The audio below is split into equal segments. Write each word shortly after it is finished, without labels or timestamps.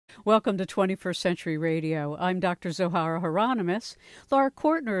Welcome to 21st Century Radio. I'm Dr. Zohara Hieronimus. Laura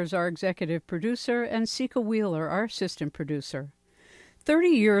Kortner is our executive producer, and Sika Wheeler, our assistant producer. 30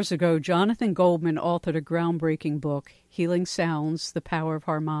 years ago, Jonathan Goldman authored a groundbreaking book, Healing Sounds, The Power of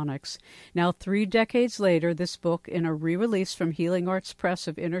Harmonics. Now, 3 decades later, this book, in a re-release from Healing Arts Press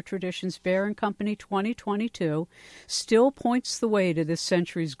of Inner Traditions Bear and Company 2022, still points the way to this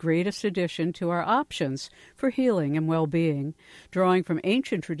century's greatest addition to our options for healing and well-being. Drawing from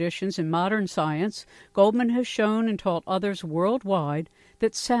ancient traditions and modern science, Goldman has shown and taught others worldwide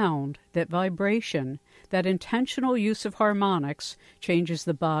that sound, that vibration, that intentional use of harmonics changes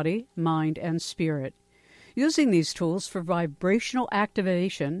the body, mind, and spirit. Using these tools for vibrational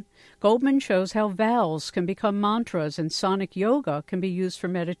activation, Goldman shows how vowels can become mantras and sonic yoga can be used for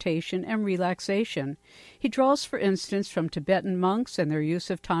meditation and relaxation. He draws, for instance, from Tibetan monks and their use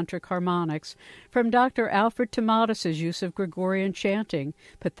of tantric harmonics, from Dr. Alfred Tomatis' use of Gregorian chanting,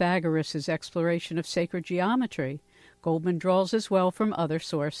 Pythagoras' exploration of sacred geometry. Goldman draws as well from other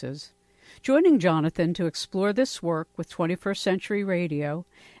sources. Joining Jonathan to explore this work with 21st Century Radio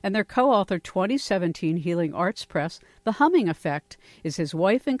and their co-authored 2017 Healing Arts Press, The Humming Effect, is his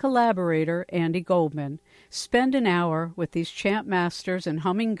wife and collaborator, Andi Goldman. Spend an hour with these chant masters and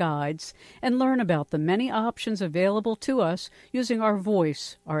humming guides and learn about the many options available to us using our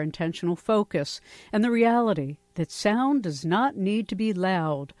voice, our intentional focus, and the reality that sound does not need to be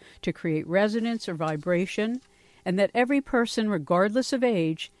loud to create resonance or vibration, and that every person, regardless of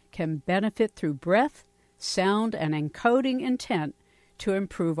age, can benefit through breath, sound, and encoding intent to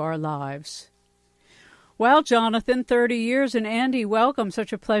improve our lives. Well, Jonathan, 30 years, and Andi, welcome.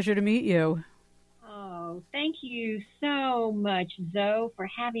 Such a pleasure to meet you. Oh, thank you so much, Zoe, for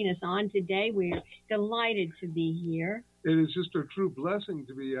having us on today. We're delighted to be here. It is just a true blessing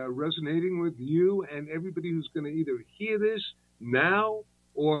to be resonating with you and everybody who's going to either hear this now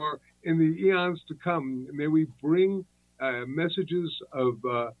or in the eons to come. May we bring messages of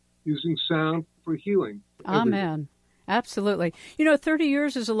using sound for healing. Amen. Absolutely. 30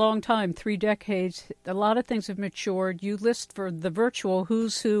 years is a long time, 3 decades. A lot of things have matured. You list for the virtual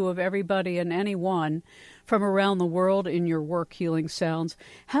who's who of everybody and anyone from around the world in your work, Healing Sounds.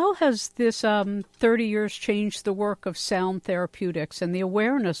 How has this 30 years changed the work of sound therapeutics and the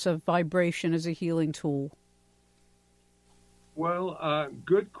awareness of vibration as a healing tool? Well,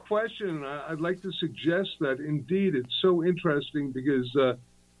 good question. I'd like to suggest that indeed it's so interesting because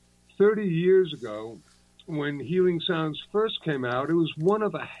 30 years ago, when Healing Sounds first came out, it was one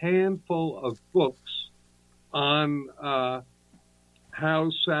of a handful of books on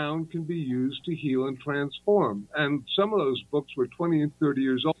how sound can be used to heal and transform. And some of those books were 20 and 30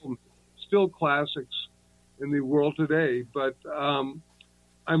 years old, still classics in the world today. But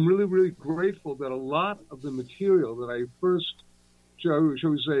I'm really, really grateful that a lot of the material that I first, shall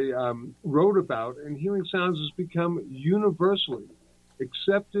we say, wrote about in Healing Sounds has become universally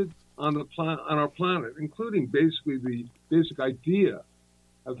accepted on our planet, including basically the basic idea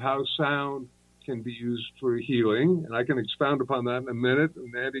of how sound can be used for healing, and I can expound upon that in a minute,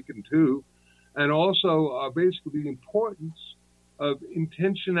 and Andi can too, and also basically the importance of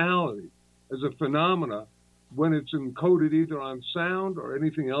intentionality as a phenomena when it's encoded either on sound or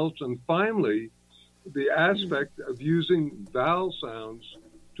anything else, and finally, the aspect of using vowel sounds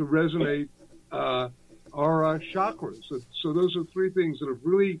to resonate our chakras. So those are 3 things that have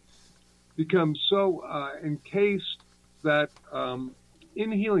really become so encased that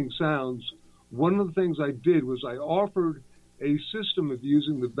in Healing Sounds, one of the things I did was I offered a system of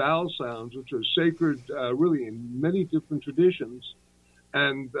using the vowel sounds, which are sacred really in many different traditions.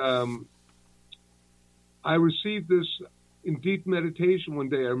 And I received this in deep meditation one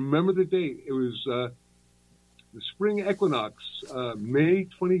day. I remember the date. It was the spring equinox, May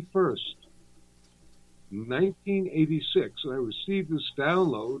 21st, 1986. And I received this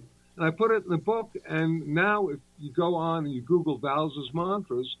download. And I put it in the book, and now if you go on and you Google vowels as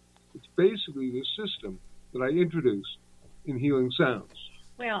mantras, it's basically the system that I introduced in Healing Sounds.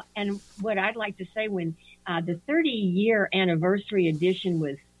 Well, and what I'd like to say, when the 30-year anniversary edition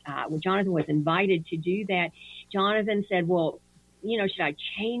was, when Jonathan was invited to do that, Jonathan said, well, should I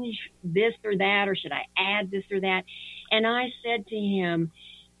change this or that, or should I add this or that? And I said to him,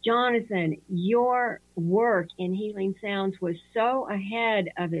 Jonathan, your work in Healing Sounds was so ahead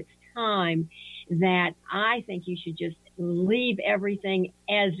of its time that I think you should just leave everything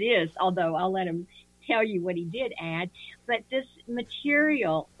as is, although I'll let him tell you what he did add. But this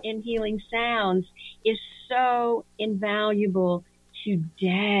material in Healing Sounds is so invaluable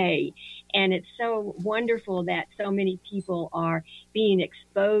today. And it's so wonderful that so many people are being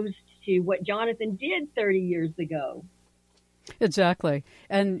exposed to what Jonathan did 30 years ago. Exactly.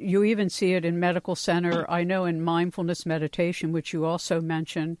 And you even see it in medical center. I know in mindfulness meditation, which you also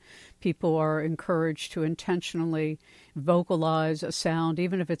mentioned, people are encouraged to intentionally vocalize a sound,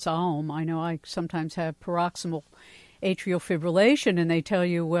 even if it's Aum. I know I sometimes have paroxysmal atrial fibrillation, and they tell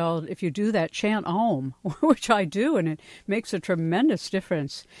you, well, if you do that, chant Aum, which I do, and it makes a tremendous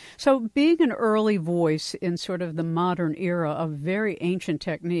difference. So being an early voice in sort of the modern era of very ancient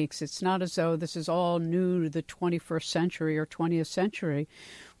techniques, it's not as though this is all new to the 21st century or 20th century.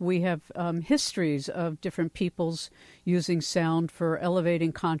 We have histories of different peoples using sound for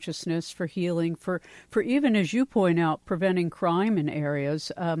elevating consciousness, for healing, for even, as you point out, preventing crime in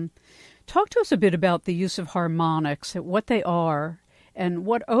areas. Talk to us a bit about the use of harmonics, what they are, and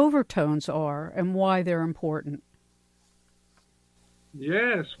what overtones are, and why they're important.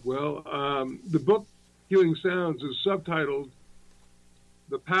 Yes, well, the book Healing Sounds is subtitled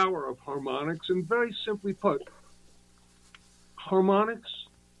The Power of Harmonics, and very simply put, harmonics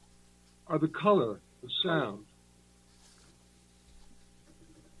are the color of sound.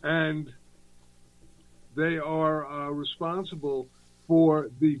 And they are responsible for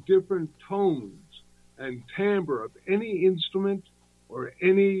the different tones and timbre of any instrument or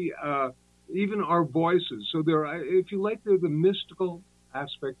any, even our voices. So they're, if you like, they're the mystical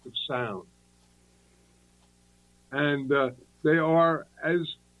aspect of sound. And they are, as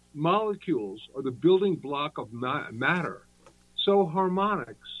molecules are the building block of matter, so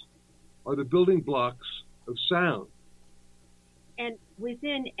harmonics are the building blocks of sound. And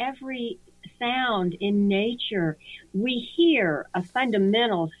within every sound in nature, we hear a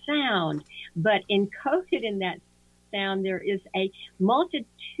fundamental sound, but encoded in that sound, there is a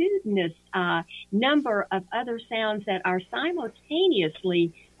multitudinous number of other sounds that are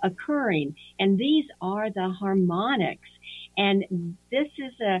simultaneously occurring, and these are the harmonics. And this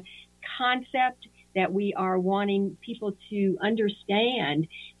is a concept that we are wanting people to understand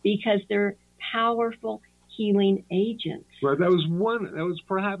because they're powerful healing agents. Right. That was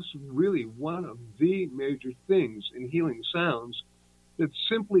perhaps really one of the major things in healing sounds that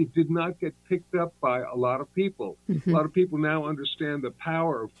simply did not get picked up by a lot of people. Mm-hmm. A lot of people now understand the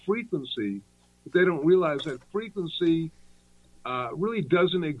power of frequency, but they don't realize that frequency really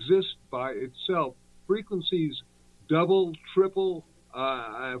doesn't exist by itself. Frequencies double, triple,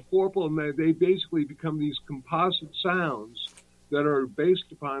 fourple, and they basically become these composite sounds that are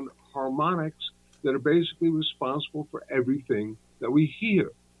based upon harmonics that are basically responsible for everything that we hear.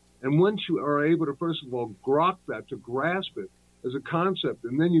 And once you are able to, first of all, grok that, to grasp it as a concept,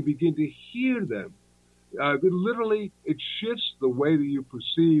 and then you begin to hear them, literally it shifts the way that you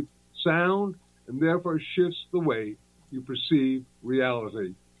perceive sound, and therefore shifts the way you perceive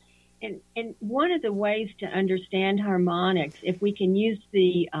reality. And one of the ways to understand harmonics, if we can use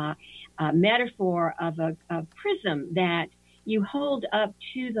the metaphor of a prism that you hold up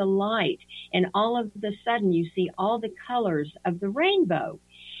to the light, and all of a sudden you see all the colors of the rainbow,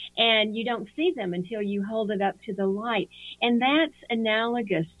 and you don't see them until you hold it up to the light. And that's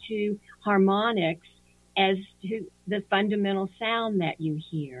analogous to harmonics as to the fundamental sound that you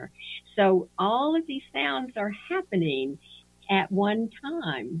hear. So all of these sounds are happening at one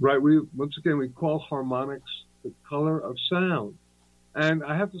time. Right. Once again, we call harmonics the color of sound. And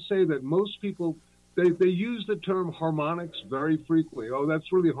I have to say that most people, they use the term harmonics very frequently. Oh,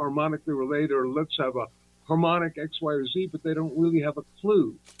 that's really harmonically related, or let's have a harmonic X, Y, or Z, but they don't really have a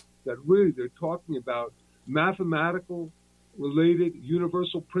clue that really they're talking about mathematical related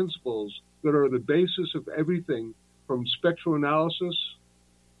universal principles that are the basis of everything from spectral analysis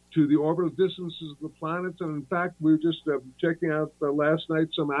to the orbital distances of the planets. And in fact, we were just checking out last night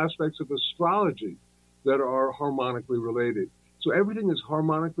some aspects of astrology that are harmonically related. So everything is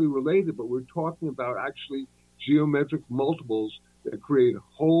harmonically related, but we're talking about actually geometric multiples that create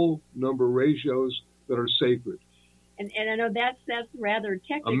whole number ratios that are sacred. And I know that's rather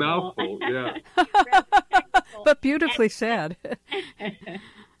technical. A mouthful, yeah. Technical. But beautifully said.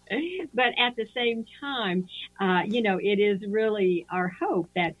 But at the same time, it is really our hope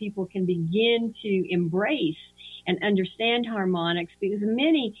that people can begin to embrace and understand harmonics, because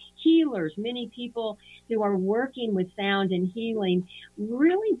many healers, many people who are working with sound and healing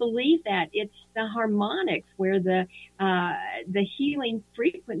really believe that it's the harmonics where the healing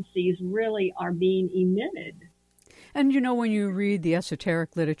frequencies really are being emitted. And, when you read the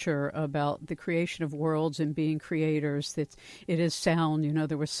esoteric literature about the creation of worlds and being creators, that it is sound.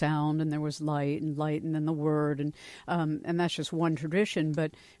 There was sound and there was light and then the word. And that's just one tradition.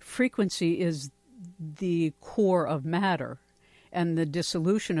 But frequency is the core of matter and the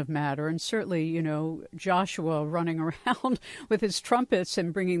dissolution of matter. And certainly, Joshua running around with his trumpets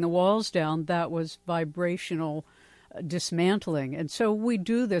and bringing the walls down, that was vibrational dismantling. And so we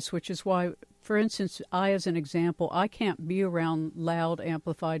do this, which is why, for instance, as an example, I can't be around loud,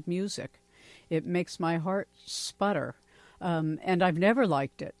 amplified music. It makes my heart sputter, and I've never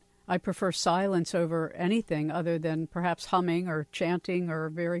liked it. I prefer silence over anything other than perhaps humming or chanting or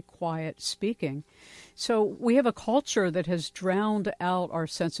very quiet speaking. So we have a culture that has drowned out our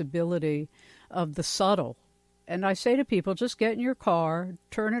sensibility of the subtle. And I say to people, just get in your car,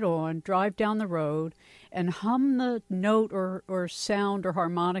 turn it on, drive down the road, and hum the note or sound or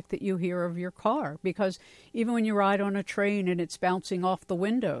harmonic that you hear of your car. Because even when you ride on a train and it's bouncing off the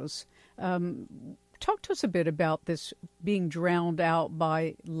windows, talk to us a bit about this being drowned out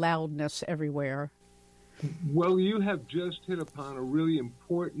by loudness everywhere. Well, you have just hit upon a really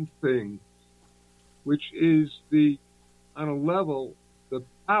important thing, which is on a level, the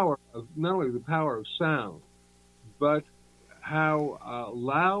power of, not only the power of sound, but how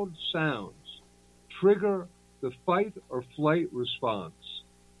loud sounds trigger the fight or flight response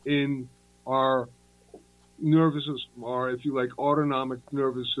in our nervous system, or if you like, autonomic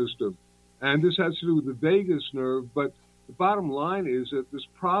nervous system. And this has to do with the vagus nerve, but the bottom line is that this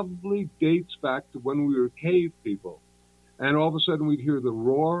probably dates back to when we were cave people. And all of a sudden we'd hear the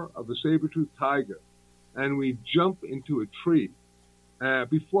roar of a saber-toothed tiger, and we'd jump into a tree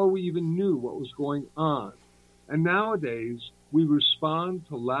before we even knew what was going on. And nowadays, we respond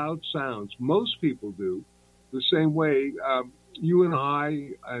to loud sounds. Most people do the same way. You and I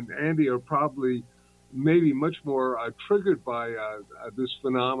and Andy are probably maybe much more triggered by this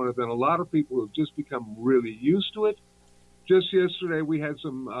phenomena than a lot of people who have just become really used to it. Just yesterday, we had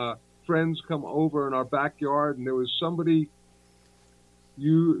some friends come over in our backyard, and there was somebody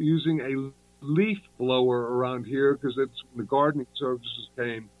using a leaf blower around here because it's the gardening services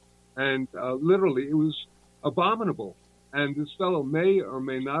came, and literally it was abominable. And this fellow may or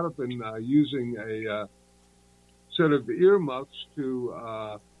may not have been using a set of earmuffs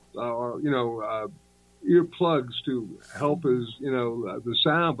to, earplugs to help his, the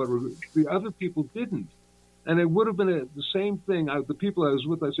sound, but the other people didn't. And it would have been the same thing. The people I was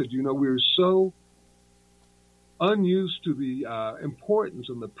with, I said, we were so unused to the importance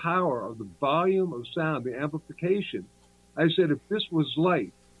and the power of the volume of sound, the amplification. I said, if this was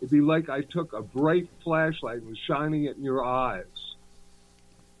light, it'd be like I took a bright flashlight and was shining it in your eyes.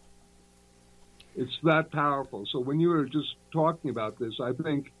 It's that powerful. So when you were just talking about this, I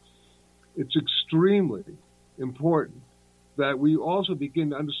think it's extremely important that we also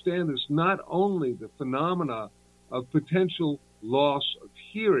begin to understand this, not only the phenomena of potential loss of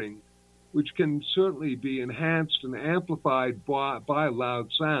hearing, which can certainly be enhanced and amplified by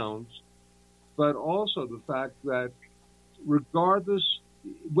loud sounds, but also the fact that regardless,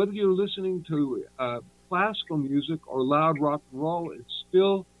 whether you're listening to classical music or loud rock and roll, it's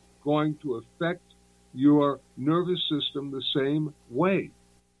still going to affect your nervous system the same way.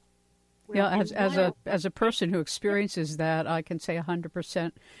 Yeah, as a person who experiences that, I can say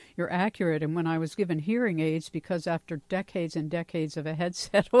 100% you're accurate. And when I was given hearing aids, because after decades and decades of a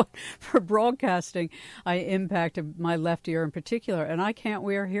headset for broadcasting, I impacted my left ear in particular, and I can't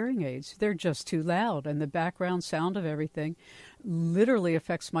wear hearing aids. They're just too loud, and the background sound of everything literally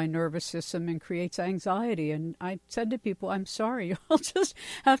affects my nervous system and creates anxiety. And I said to people, I'm sorry, you'll just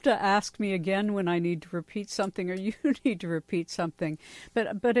have to ask me again when I need to repeat something or you need to repeat something. But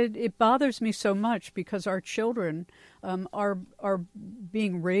it bothers me so much because our children are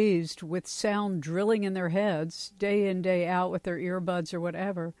being raised with sound drilling in their heads day in, day out with their earbuds or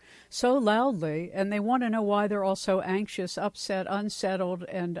whatever, so loudly, and they want to know why they're all so anxious, upset, unsettled,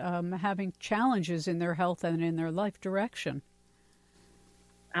 and having challenges in their health and in their life direction.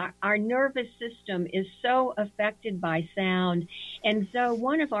 Our nervous system is so affected by sound. And so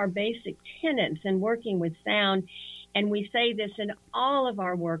one of our basic tenets in working with sound, and we say this in all of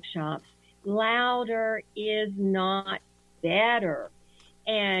our workshops, louder is not better.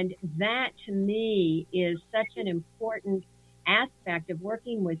 And that to me is such an important aspect of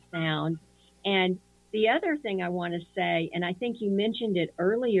working with sound. And the other thing I want to say, and I think you mentioned it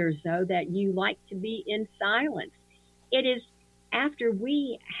earlier, Zoe, that you like to be in silence. It is after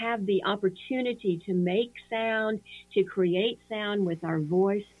we have the opportunity to make sound, to create sound with our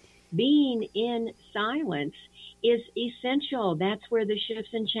voice, being in silence is essential. That's where the shifts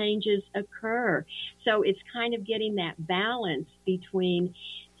and changes occur. So it's kind of getting that balance between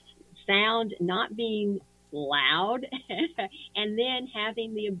sound not being loud and then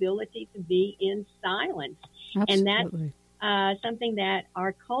having the ability to be in silence. Absolutely. And that's something that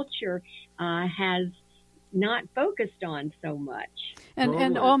our culture has not focused on so much.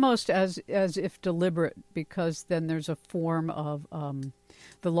 And almost as if deliberate, because then there's a form of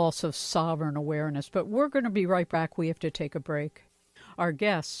the loss of sovereign awareness. But we're going to be right back. We have to take a break. Our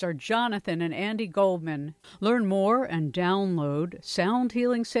guests are Jonathan and Andi Goldman. Learn more and download sound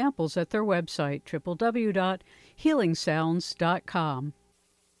healing samples at their website, www.healingsounds.com.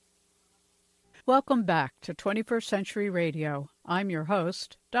 Welcome back to 21st Century Radio. I'm your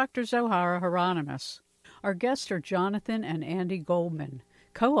host, Dr. Zohara Hieronimus. Our guests are Jonathan and Andi Goldman,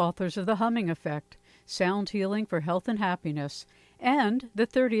 co-authors of The Humming Effect, Sound Healing for Health and Happiness, and the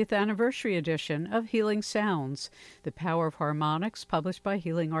 30th anniversary edition of Healing Sounds, The Power of Harmonics, published by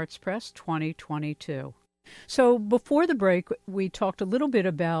Healing Arts Press 2022. So before the break, we talked a little bit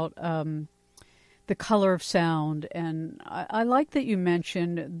about the color of sound, and I like that you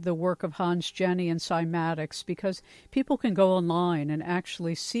mentioned the work of Hans Jenny and cymatics, because people can go online and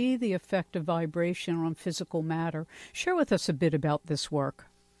actually see the effect of vibration on physical matter. Share with us a bit about this work.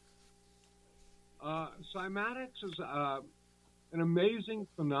 Cymatics is an amazing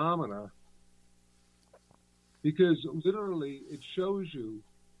phenomena because literally it shows you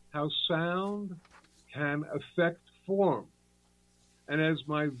how sound can affect form. And as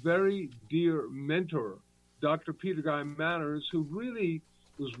my very dear mentor, Dr. Peter Guy Manners, who really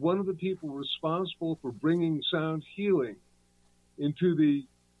was one of the people responsible for bringing sound healing into the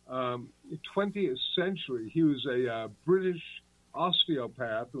 20th century, he was a British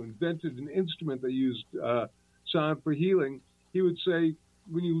osteopath who invented an instrument that used sound for healing. He would say,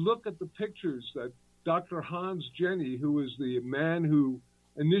 when you look at the pictures that Dr. Hans Jenny, who was the man who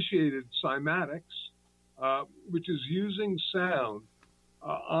initiated cymatics, which is using sound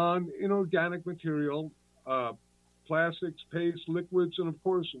on inorganic material, plastics, paste, liquids, and of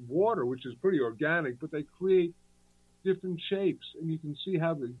course water, which is pretty organic, but they create different shapes. And you can see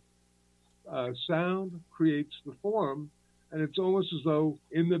how the sound creates the form, and it's almost as though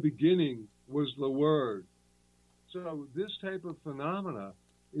in the beginning was the word. So this type of phenomena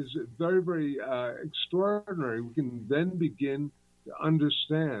is very, very extraordinary. We can then begin to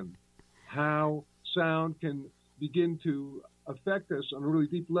understand how sound can begin to affect us on a really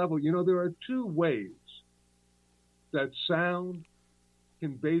deep level. You know, there are two ways that sound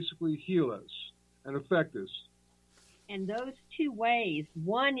can basically heal us and affect us. And those two ways,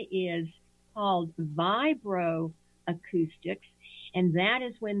 one is called vibroacoustics, and that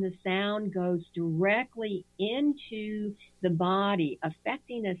is when the sound goes directly into the body,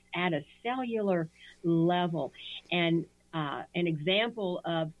 affecting us at a cellular level. And an example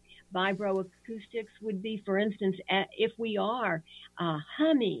of vibroacoustics would be, for instance, if we are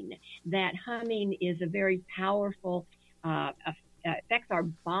humming, that humming is a very powerful, affects our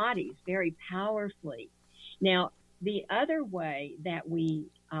bodies very powerfully. Now, the other way that we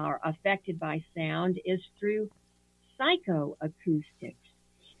are affected by sound is through psychoacoustics.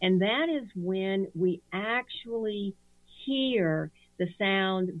 And that is when we actually hear the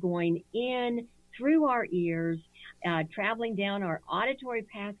sound going in through our ears, traveling down our auditory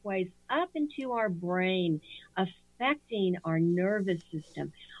pathways up into our brain, affecting our nervous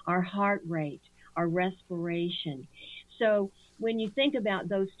system, our heart rate, our respiration. So when you think about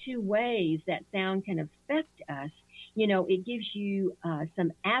those two ways that sound can affect us, you know, it gives you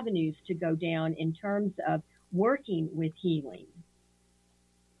some avenues to go down in terms of working with healing.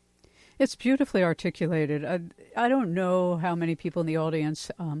 It's beautifully articulated. I don't know how many people in the audience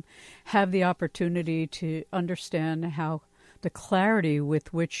have the opportunity to understand how the clarity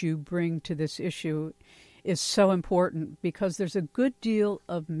with which you bring to this issue is so important, because there's a good deal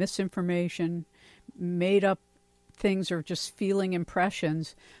of misinformation, made up things, or just feeling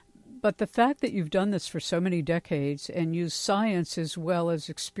impressions. But the fact that you've done this for so many decades and use science as well as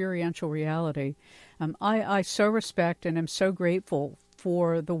experiential reality, I so respect and am so grateful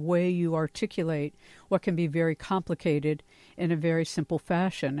for the way you articulate what can be very complicated in a very simple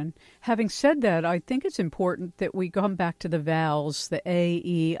fashion. And having said that, I think it's important that we come back to the vowels, the A,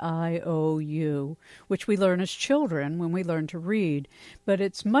 E, I, O, U, which we learn as children when we learn to read. But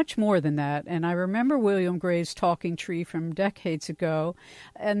it's much more than that. And I remember William Gray's talking tree from decades ago,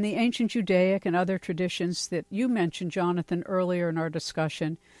 and the ancient Judaic and other traditions that you mentioned, Jonathan, earlier in our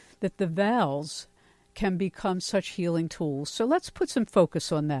discussion, that the vowels can become such healing tools. So let's put some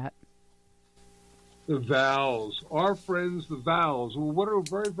focus on that. The vowels, our friends, the vowels. Well, what are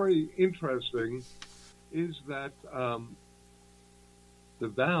very, very interesting is that the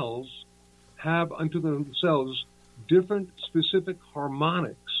vowels have unto themselves different specific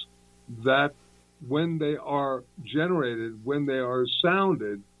harmonics that when they are generated, when they are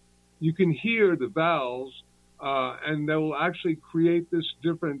sounded, you can hear the vowels and they will actually create this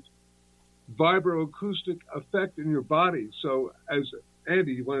different vibroacoustic effect in your body. So as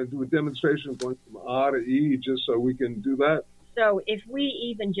Andi, you want to do a demonstration of going from A to E just so we can do that? So if we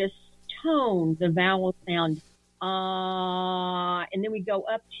even just tone the vowel sound, and then we go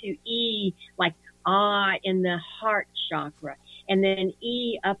up to E, like in the heart chakra, and then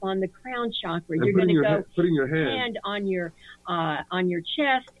E up on the crown chakra. And you're going to go putting your hand on your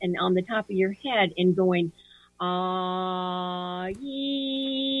chest and on the top of your head and going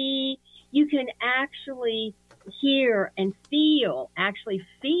ye. You can actually hear and actually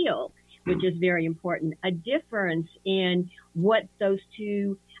feel, which is very important, a difference in what those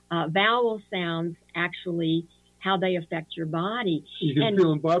two vowel sounds actually, how they affect your body. You can feel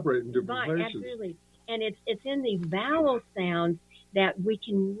them vibrate in different places. Absolutely. And it's in these vowel sounds that we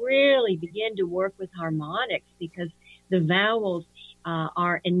can really begin to work with harmonics, because the vowels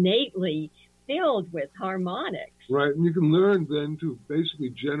are innately filled with harmonics. Right, and you can learn then to basically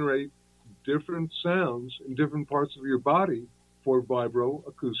generate different sounds in different parts of your body for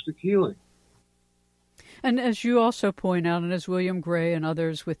vibroacoustic healing. And as you also point out, and as William Gray and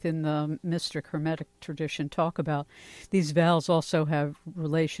others within the mystic Hermetic tradition talk about, these vowels also have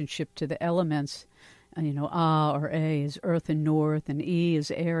relationship to the elements. A or A is earth and north, and E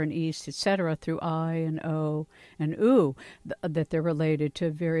is air and east, etc., through I and O and U, that they're related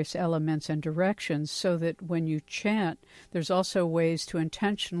to various elements and directions, so that when you chant, there's also ways to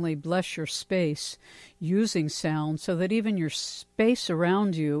intentionally bless your space using sound, so that even your space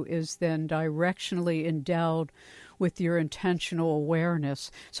around you is then directionally endowed with your intentional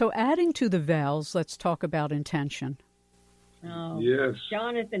awareness. So adding to the vowels, let's talk about intention. Oh, yes.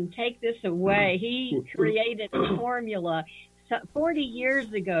 Jonathan, take this away. He created a formula 40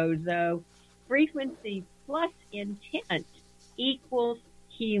 years ago, though. Frequency plus intent equals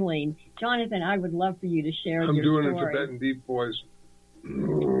healing. Jonathan, I would love for you to share your story. I'm doing a Tibetan deep voice.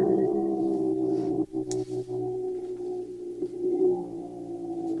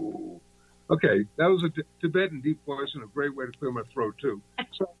 Okay, that was a Tibetan deep voice and a great way to clear my throat, too.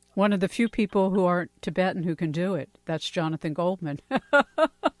 So, one of the few people who aren't Tibetan who can do it. That's Jonathan Goldman.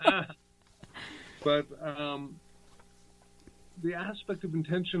 But the aspect of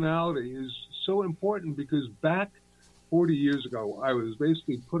intentionality is so important, because back 40 years ago, I was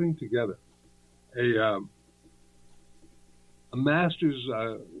basically putting together a master's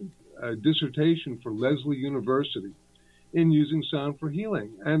dissertation for Lesley University in using sound for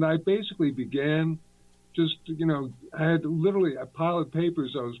healing. And I basically began just, I had literally a pile of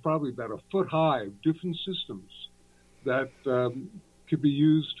papers that was probably about a foot high of different systems that could be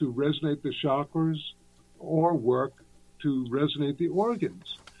used to resonate the chakras or work to resonate the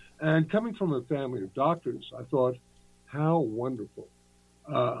organs. And coming from a family of doctors, I thought, how wonderful.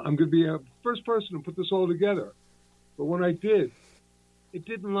 I'm going to be the first person to put this all together. But when I did, it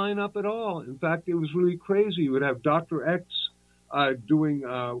didn't line up at all. In fact, it was really crazy. You would have Dr. X doing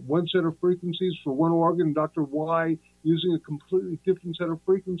one set of frequencies for one organ, Dr. Y using a completely different set of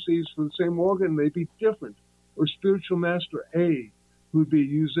frequencies for the same organ. They'd be different. Or Spiritual Master A, who'd be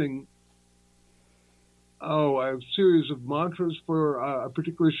using a series of mantras for a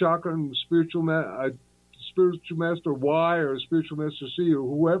particular chakra, and Spiritual Master Y or Spiritual Master C or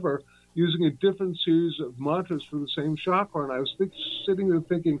whoever using a different series of mantras for the same chakra. And I was sitting there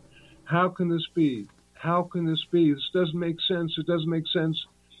thinking, how can this be? How can this be? This doesn't make sense. It doesn't make sense.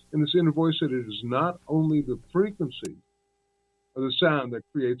 And this inner voice said, it is not only the frequency of the sound that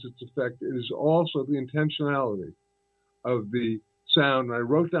creates its effect, it is also the intentionality of the sound. And I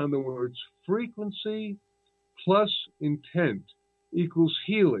wrote down the words, frequency plus intent equals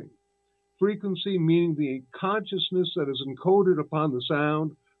healing. Frequency meaning the consciousness that is encoded upon the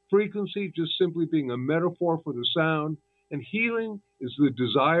sound. Frequency just simply being a metaphor for the sound. And healing is the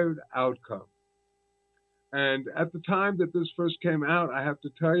desired outcome. And at the time that this first came out, I have to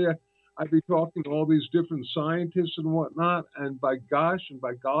tell you, I'd be talking to all these different scientists and whatnot, and by gosh and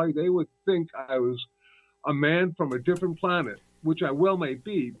by golly, they would think I was a man from a different planet, which I well may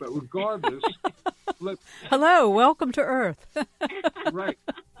be, but regardless... Hello, welcome to Earth. Right.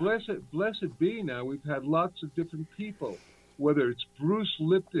 Blessed be now, we've had lots of different people, whether it's Bruce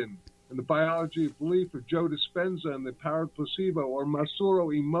Lipton and the biology of belief, or Joe Dispenza and the power of placebo, or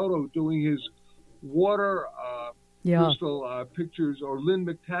Masaru Emoto doing his water crystal pictures, or Lynn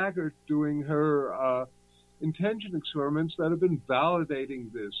McTaggart doing her intention experiments that have been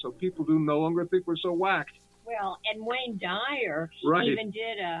validating this. So people do no longer think we're so whacked. Well, and Wayne Dyer right. even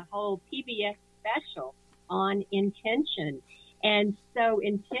did a whole PBS special on intention. And so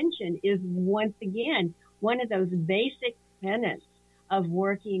intention is, once again, one of those basic tenets of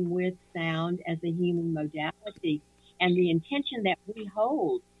working with sound as a healing modality. And the intention that we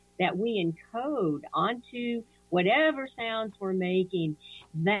hold, that we encode onto whatever sounds we're making,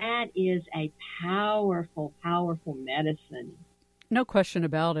 that is a powerful, powerful medicine. No question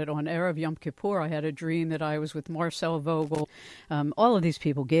about it. On Erev Yom Kippur, I had a dream that I was with Marcel Vogel, all of these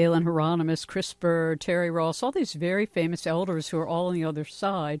people, Galen Hieronimus, Chris Bird, Terry Ross, all these very famous elders who are all on the other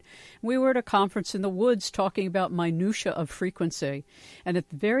side. We were at a conference in the woods talking about minutia of frequency. And at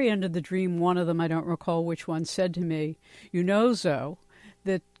the very end of the dream, one of them, I don't recall which one, said to me, "You know, Zoe,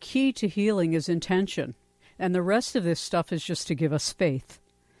 the key to healing is intention. And the rest of this stuff is just to give us faith."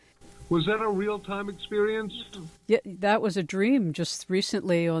 Was that a real-time experience? Yeah, that was a dream just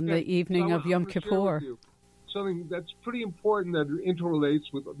recently on the evening of Yom Kippur. Something that's pretty important that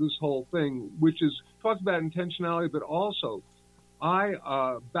interrelates with this whole thing, which is talked about intentionality, but also I,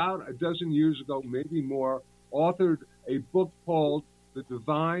 about a dozen years ago, maybe more, authored a book called The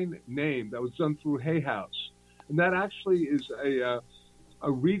Divine Name that was done through Hay House. And that actually is a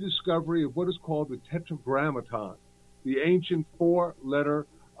rediscovery of what is called the Tetragrammaton, the ancient four-letter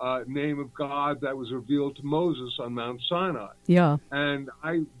name of God that was revealed to Moses on Mount Sinai. Yeah. And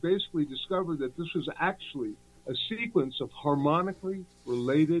I basically discovered that this was actually a sequence of harmonically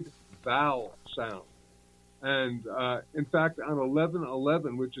related vowel sounds. And in fact, on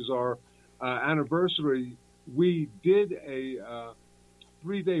 11/11, which is our anniversary, we did a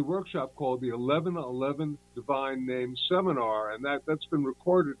 3-day workshop called the 11/11 Divine Name Seminar, and that's been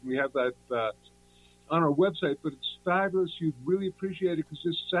recorded. We have that on our website, but it's fabulous. You'd really appreciate it because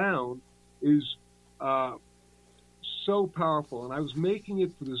this sound is so powerful. And I was making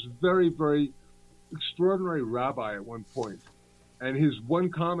it for this very, very extraordinary rabbi at one point. And his one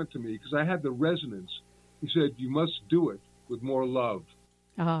comment to me, because I had the resonance, he said, "You must do it with more love."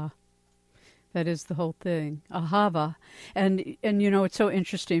 That is the whole thing. Ahava. And you know, it's so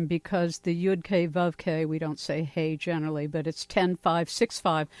interesting because the Yud K Vav K, we don't say hey generally, but it's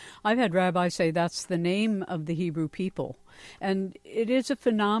 10-5-6-5. I've had rabbis say that's the name of the Hebrew people. And it is a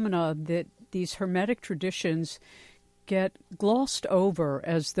phenomena that these Hermetic traditions get glossed over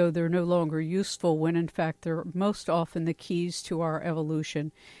as though they're no longer useful, when in fact they're most often the keys to our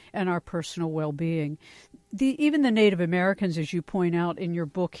evolution and our personal well-being. Even the Native Americans, as you point out in your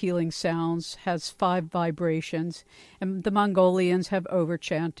book, Healing Sounds, has 5 vibrations, and the Mongolians have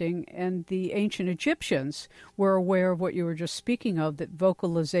overchanting, and the ancient Egyptians were aware of what you were just speaking of, that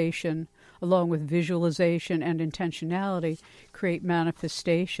vocalization, along with visualization and intentionality, create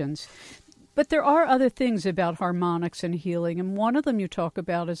manifestations. But there are other things about harmonics and healing, and one of them you talk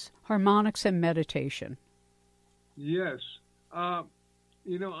about is harmonics and meditation. Yes.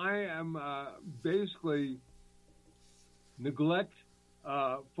 You know, I am basically neglectful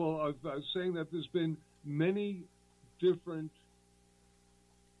of saying that there's been many different,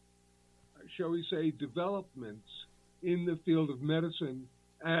 shall we say, developments in the field of medicine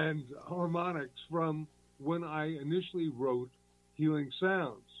and harmonics from when I initially wrote Healing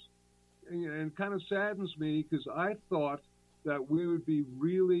Sounds. And it kind of saddens me because I thought that we would be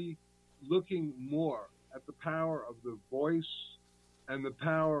really looking more at the power of the voice and the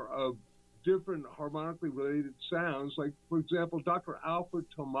power of different harmonically related sounds. Like, for example, Dr. Alfred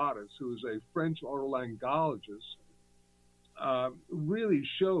Tomatis, who is a French otolaryngologist, really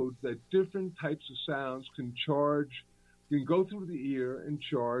showed that different types of sounds can go through the ear and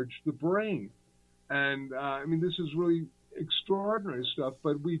charge the brain. And, I mean, this is really extraordinary stuff,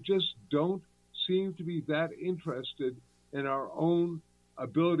 but we just don't seem to be that interested in our own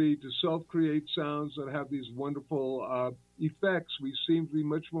ability to self-create sounds that have these wonderful effects. We seem to be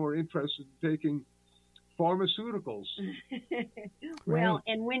much more interested in taking pharmaceuticals. Well,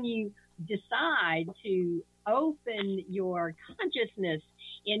 and when you decide to open your consciousness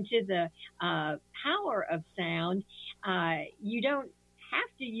into the power of sound, you don't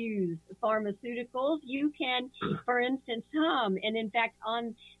have to use pharmaceuticals. You can, for instance, hum. And in fact,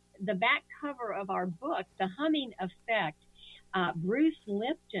 on the back cover of our book, The Humming Effect, Bruce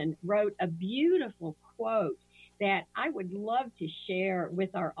Lipton wrote a beautiful quote that I would love to share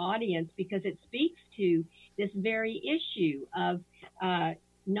with our audience because it speaks to this very issue of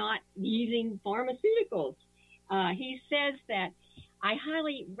not using pharmaceuticals. He says that, "I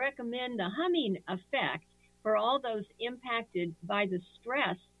highly recommend the humming effect for all those impacted by the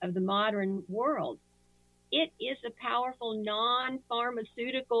stress of the modern world. It is a powerful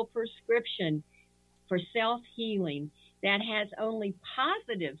non-pharmaceutical prescription for self-healing that has only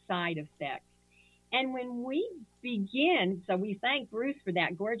positive side effects." And when we begin, so we thank Bruce for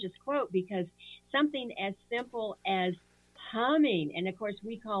that gorgeous quote, because something as simple as humming, and of course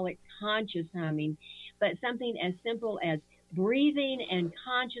we call it conscious humming, but something as simple as breathing and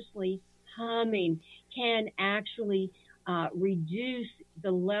consciously humming can actually reduce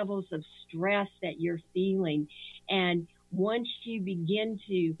the levels of stress that you're feeling. And once you begin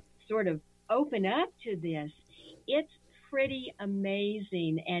to sort of open up to this, it's pretty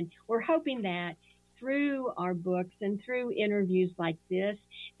amazing. And we're hoping that through our books and through interviews like this,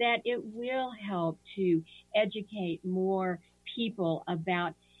 that it will help to educate more people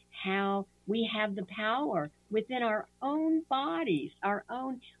about how we have the power within our own bodies,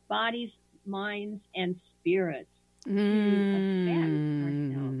 minds, and spirits to affect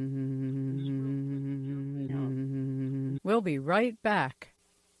ourselves. We'll be right back.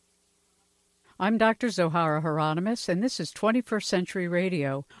 I'm Dr. Zohara Hieronimus, and this is 21st Century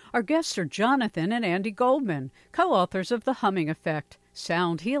Radio. Our guests are Jonathan and Andi Goldman, co-authors of The Humming Effect,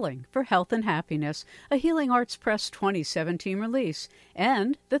 Sound Healing for Health and Happiness, a Healing Arts Press 2017 release,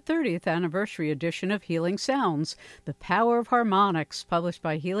 and the 30th anniversary edition of Healing Sounds, The Power of Harmonics, published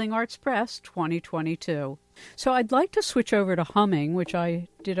by Healing Arts Press 2022. So I'd like to switch over to humming, which I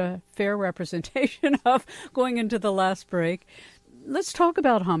did a fair representation of going into the last break. Let's talk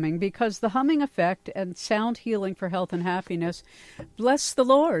about humming, because the humming effect and sound healing for health and happiness, bless the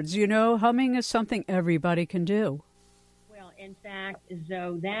Lords, humming is something everybody can do. Well, in fact,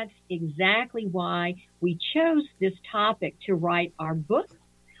 Zoe, that's exactly why we chose this topic to write our book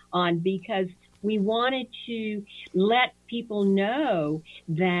on, because we wanted to let people know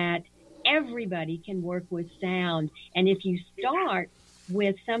that everybody can work with sound. And if you start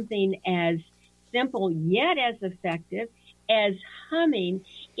with something as simple yet as effective as humming,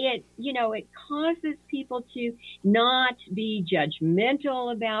 it causes people to not be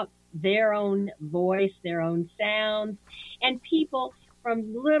judgmental about their own voice, their own sounds, and people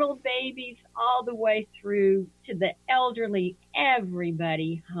from little babies all the way through to the elderly,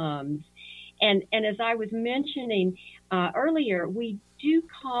 everybody hums. And as I was mentioning earlier, we do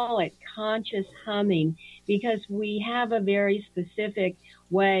call it conscious humming because we have a very specific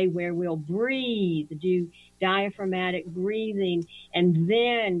way where we'll breathe, do diaphragmatic breathing, and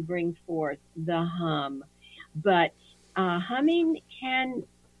then bring forth the hum. But humming can,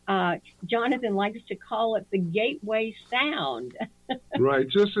 Jonathan likes to call it the gateway sound. Right.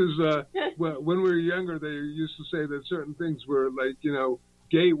 Just as when we were younger, they used to say that certain things were like,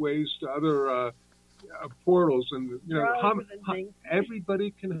 gateways to other portals. And,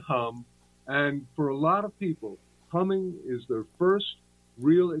 everybody can hum. And for a lot of people, humming is their first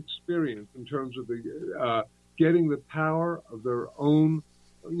real experience in terms of the getting the power of their own,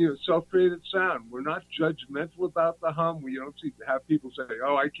 self-created sound. We're not judgmental about the hum. We don't have people say,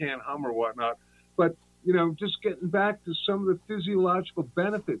 "Oh, I can't hum" or whatnot. But just getting back to some of the physiological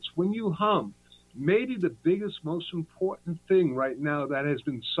benefits when you hum. Maybe the biggest, most important thing right now that has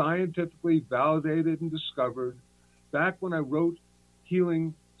been scientifically validated and discovered. Back when I wrote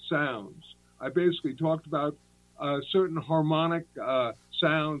Healing Sounds, I basically talked about certain harmonic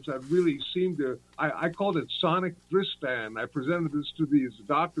sounds that really seemed to, I called it sonic wristband. I presented this to these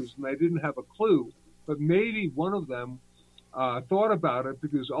doctors and they didn't have a clue, but maybe one of them thought about it,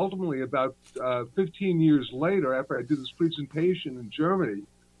 because ultimately about 15 years later, after I did this presentation in Germany,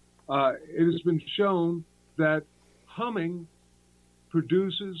 it has been shown that humming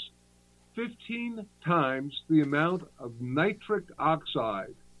produces 15 times the amount of nitric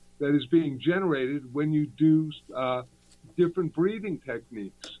oxide that is being generated when you do different breathing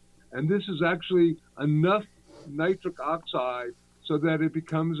techniques. And this is actually enough nitric oxide so that it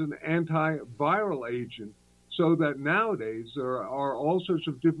becomes an antiviral agent, so that nowadays there are all sorts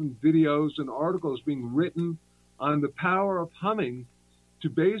of different videos and articles being written on the power of humming to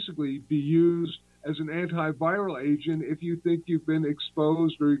basically be used as an antiviral agent if you think you've been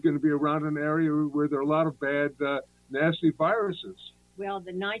exposed or you're going to be around an area where there are a lot of bad, nasty viruses. Well,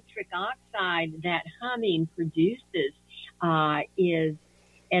 the nitric oxide that humming produces is,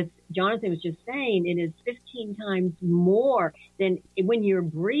 as Jonathan was just saying, it is 15 times more than when you're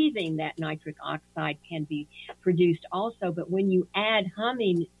breathing. That nitric oxide can be produced also, but when you add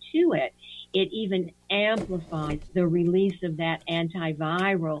humming to it, it even amplifies the release of that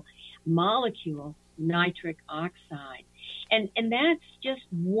antiviral molecule, nitric oxide. And that's just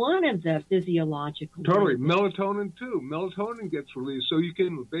one of the physiological. Totally. benefits. Melatonin, too. Melatonin gets released. So you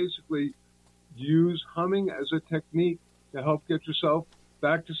can basically use humming as a technique to help get yourself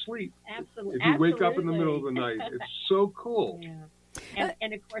back to sleep. Absolutely. If you wake up in the middle of the night. It's so cool. Yeah.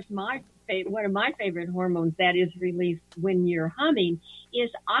 And of course, one of my favorite hormones that is released when you're humming is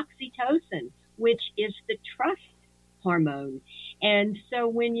oxytocin, which is the trust hormone. And so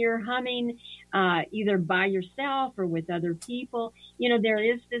when you're humming, either by yourself or with other people, there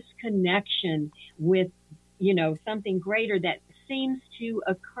is this connection with, something greater that seems to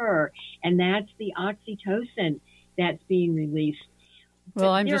occur. And that's the oxytocin that's being released.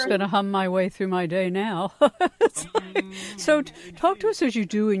 Well, I'm just going to hum my way through my day now. So talk to us, as you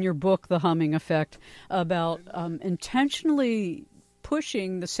do in your book, The Humming Effect, about intentionally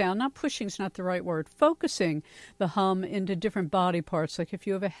pushing the sound. Not pushing is not the right word. Focusing the hum into different body parts, like if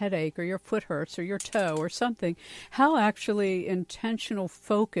you have a headache or your foot hurts or your toe or something, how actually intentional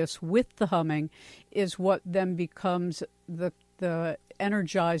focus with the humming is what then becomes the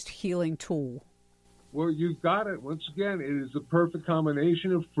energized healing tool. Well, you've got it. Once again, it is the perfect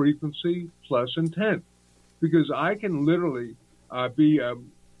combination of frequency plus intent. Because I can literally I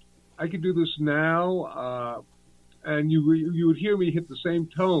could do this now, and you would hear me hit the same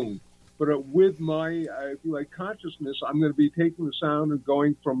tone, but with my, if you like, consciousness, I'm going to be taking the sound and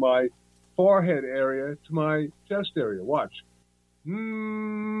going from my forehead area to my chest area. Watch.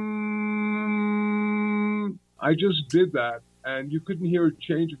 I just did that. And you couldn't hear a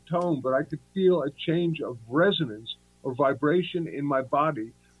change of tone, but I could feel a change of resonance or vibration in my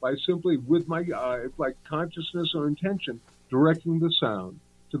body by simply, with my like consciousness or intention, directing the sound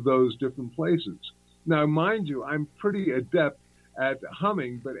to those different places. Now, mind you, I'm pretty adept at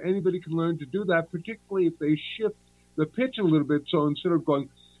humming, but anybody can learn to do that, particularly if they shift the pitch a little bit. So instead of going,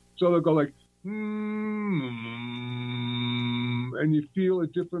 so they'll go like, and you feel a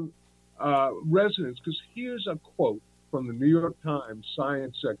different resonance. Because here's a quote from the New York Times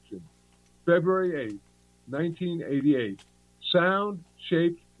Science section, February 8, 1988. Sound,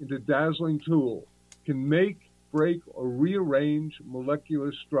 shaped into dazzling tool, can make, break, or rearrange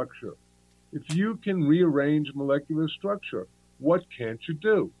molecular structure. If you can rearrange molecular structure, what can't you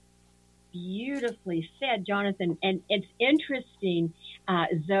do? Beautifully said, Jonathan. And it's interesting,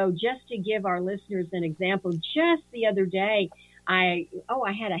 Zoe, just to give our listeners an example, just the other day, I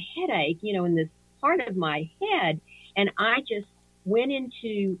had a headache, in this part of my head. And I just went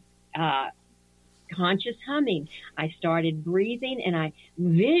into conscious humming. I started breathing and I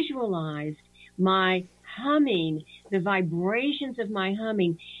visualized my humming, the vibrations of my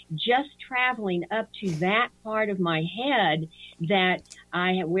humming, just traveling up to that part of my head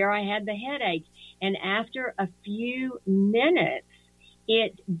where I had the headache. And after a few minutes,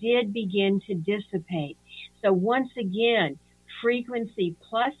 it did begin to dissipate. So once again, frequency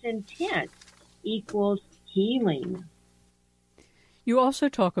plus intent equals healing. You also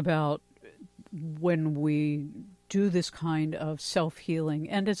talk about when we do this kind of self-healing,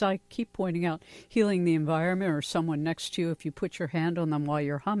 and as I keep pointing out, healing the environment or someone next to you. If you put your hand on them while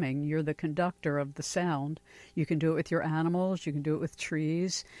you're humming, you're the conductor of the sound. You can do it with your animals, you can do it with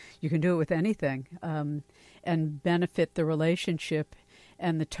trees, you can do it with anything, and benefit the relationship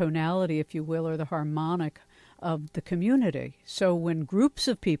and the tonality, if you will, or the harmonic of the community. So when groups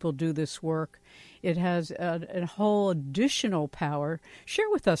of people do this work, it has a whole additional power. Share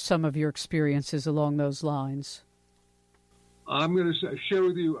with us some of your experiences along those lines. I'm going to share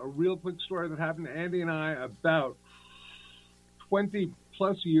with you a real quick story that happened to Andy and I about 20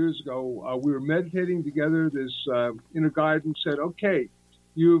 plus years ago. We were meditating together. This inner guidance said, okay,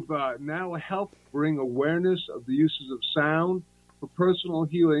 you've now helped bring awareness of the uses of sound for personal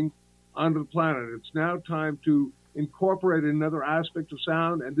healing onto the planet. It's now time to incorporate another aspect of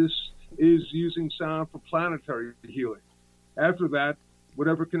sound, and this is using sound for planetary healing. After that,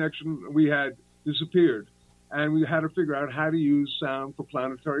 whatever connection we had disappeared, and we had to figure out how to use sound for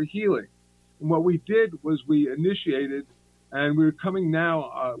planetary healing. And what we did was we initiated, and we're coming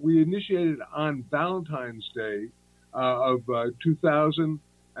now, we initiated on Valentine's Day of 2001,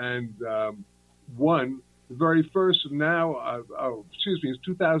 the very first, now, it's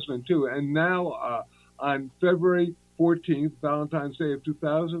 2002, and now on February 14th, Valentine's Day of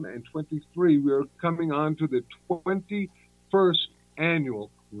 2023, we are coming on to the 21st annual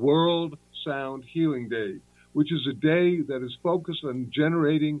World Sound Healing Day, which is a day that is focused on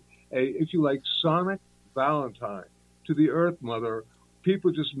generating a, if you like, sonic Valentine to the Earth Mother.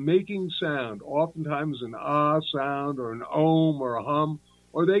 People just making sound, oftentimes an ah sound or an om or a hum,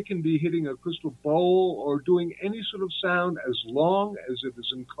 or they can be hitting a crystal bowl or doing any sort of sound as long as it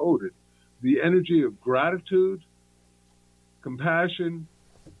is encoded the energy of gratitude, compassion,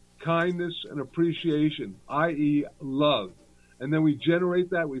 kindness, and appreciation, i.e. love. And then we generate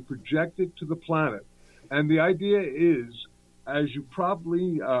that, we project it to the planet. And the idea is, as you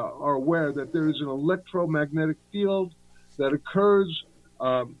probably are aware, that there is an electromagnetic field that occurs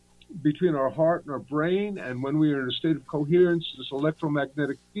between our heart and our brain. And when we are in a state of coherence, this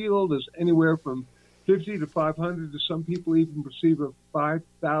electromagnetic field is anywhere from 50 to 500 to some people even perceive of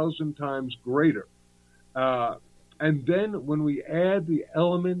 5,000 times greater. And then when we add the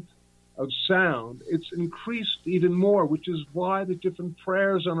element of sound, it's increased even more, which is why the different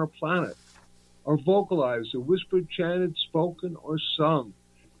prayers on our planet or vocalized, or whispered, chanted, spoken, or sung.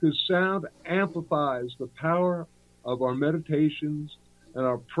 Because sound amplifies the power of our meditations and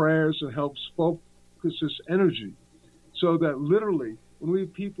our prayers and helps focus this energy. So that literally, when we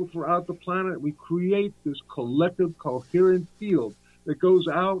have people throughout the planet, we create this collective, coherent field that goes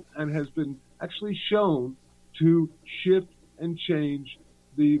out and has been actually shown to shift and change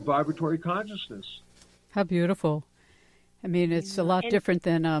the vibratory consciousness. How beautiful. I mean, it's a lot different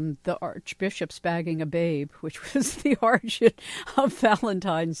than the archbishop's bagging a babe, which was the origin of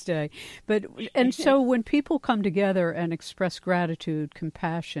Valentine's Day. And so when people come together and express gratitude,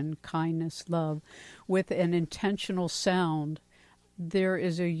 compassion, kindness, love with an intentional sound, there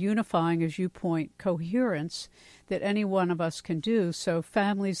is a unifying, as you point, coherence that any one of us can do. So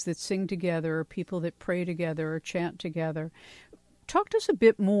families that sing together, or people that pray together or chant together. Talk to us a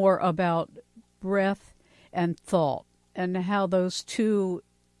bit more about breath and thought, and how those two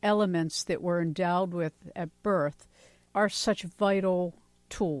elements that we're endowed with at birth are such vital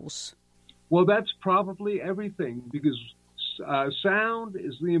tools. Well, that's probably everything, because sound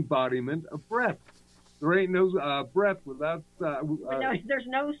is the embodiment of breath. There ain't no breath without... no, there's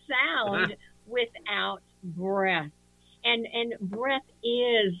no sound without breath. And breath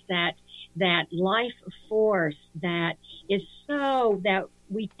is that life force that is so that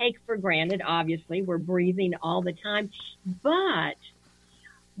we take for granted. Obviously, we're breathing all the time. But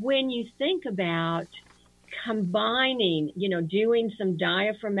when you think about combining, doing some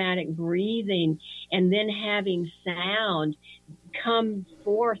diaphragmatic breathing and then having sound come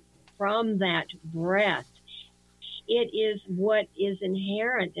forth from that breath, it is what is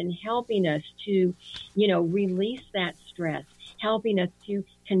inherent in helping us to, release that stress, helping us to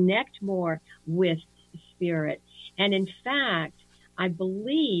connect more with spirit. And in fact, I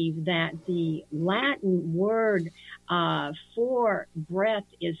believe that the Latin word for breath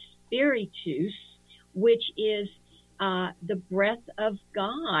is spiritus, which is the breath of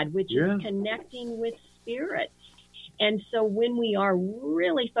God, which is connecting with spirit. And so when we are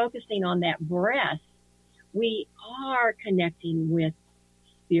really focusing on that breath, we are connecting with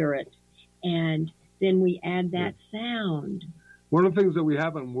spirit. And then we add that sound. One of the things that we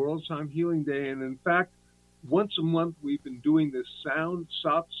have on World Sound Healing Day, and in fact, once a month we've been doing this sound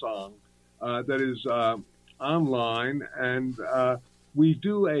satsang that is online, and we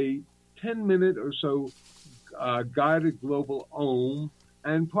do a 10-minute or so guided global Om,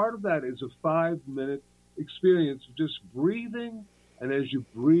 and part of that is a 5-minute experience of just breathing, and as you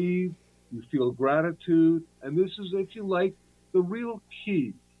breathe, you feel gratitude, and this is, if you like, the real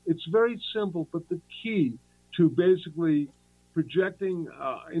key. It's very simple, but the key to basically projecting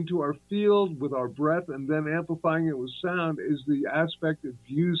into our field with our breath and then amplifying it with sound is the aspect of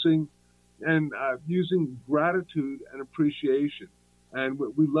using gratitude and appreciation. And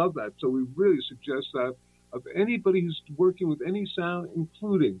we love that. So we really suggest that of anybody who's working with any sound,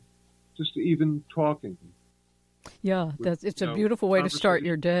 including just even talking. Yeah, it's a beautiful way to start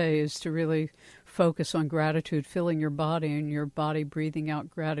your day, is to really focus on gratitude, filling your body and your body breathing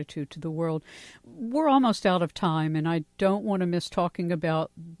out gratitude to the world. We're almost out of time, and I don't want to miss talking about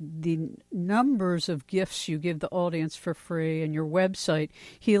the numbers of gifts you give the audience for free, and your website,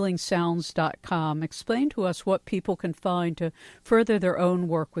 healingsounds.com. Explain to us what people can find to further their own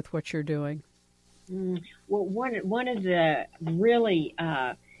work with what you're doing. Well, one of the really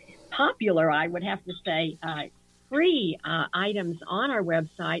popular, I would have to say, free items on our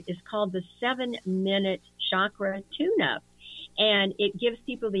website is called the 7-minute chakra tune-up. And it gives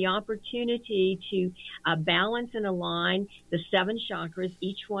people the opportunity to balance and align the 7 chakras,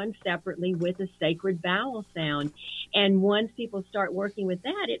 each one separately, with a sacred vowel sound. And once people start working with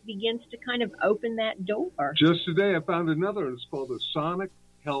that, it begins to kind of open that door. Just today I found another, and it's called the Sonic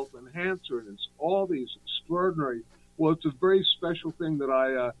Health Enhancer, and it's all these extraordinary, well, it's a very special thing that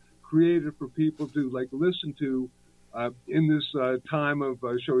I created for people to listen to in this time of,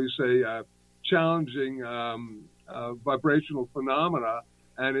 shall we say, challenging vibrational phenomena,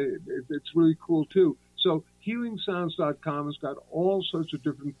 and it's really cool too. So healingsounds.com has got all sorts of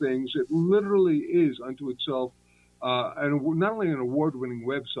different things. It literally is unto itself, and not only an award-winning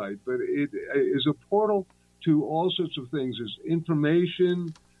website, but it is a portal to all sorts of things. There's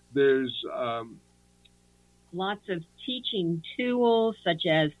information, there's lots of teaching tools such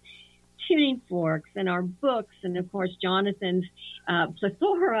as tuning forks and our books, and of course Jonathan's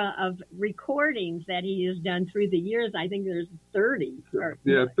plethora of recordings that he has done through the years. I think there's 30.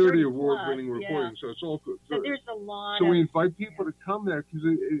 30 award-winning recordings. So it's all good. So there's a lot. So we invite people to come there because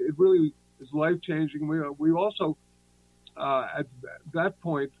it really is life-changing. We also at that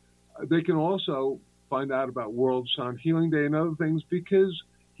point they can also find out about World Sound Healing Day and other things, because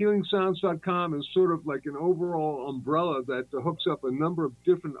HealingSounds.com is sort of like an overall umbrella that hooks up a number of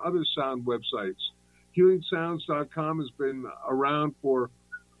different other sound websites. HealingSounds.com has been around for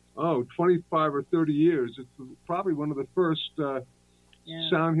 25 or 30 years. It's probably one of the first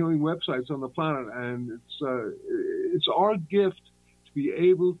sound healing websites on the planet, and it's our gift to be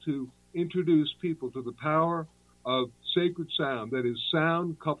able to introduce people to the power of sacred sound, that is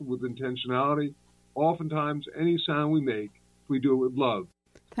sound coupled with intentionality. Oftentimes, any sound we make, we do it with love.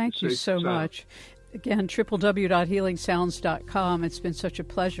 Thank you so much. Again, www.healingsounds.com. It's been such a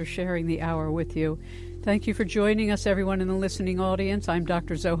pleasure sharing the hour with you. Thank you for joining us, everyone in the listening audience. I'm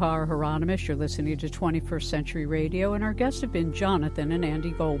Dr. Zohara Hieronimus. You're listening to 21st Century Radio, and our guests have been Jonathan and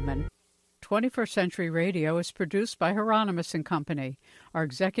Andi Goldman. 21st Century Radio is produced by Hieronimus and Company. Our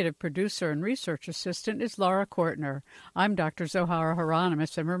executive producer and research assistant is Laura Kortner. I'm Dr. Zohara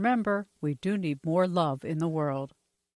Hieronimus, and remember, we do need more love in the world.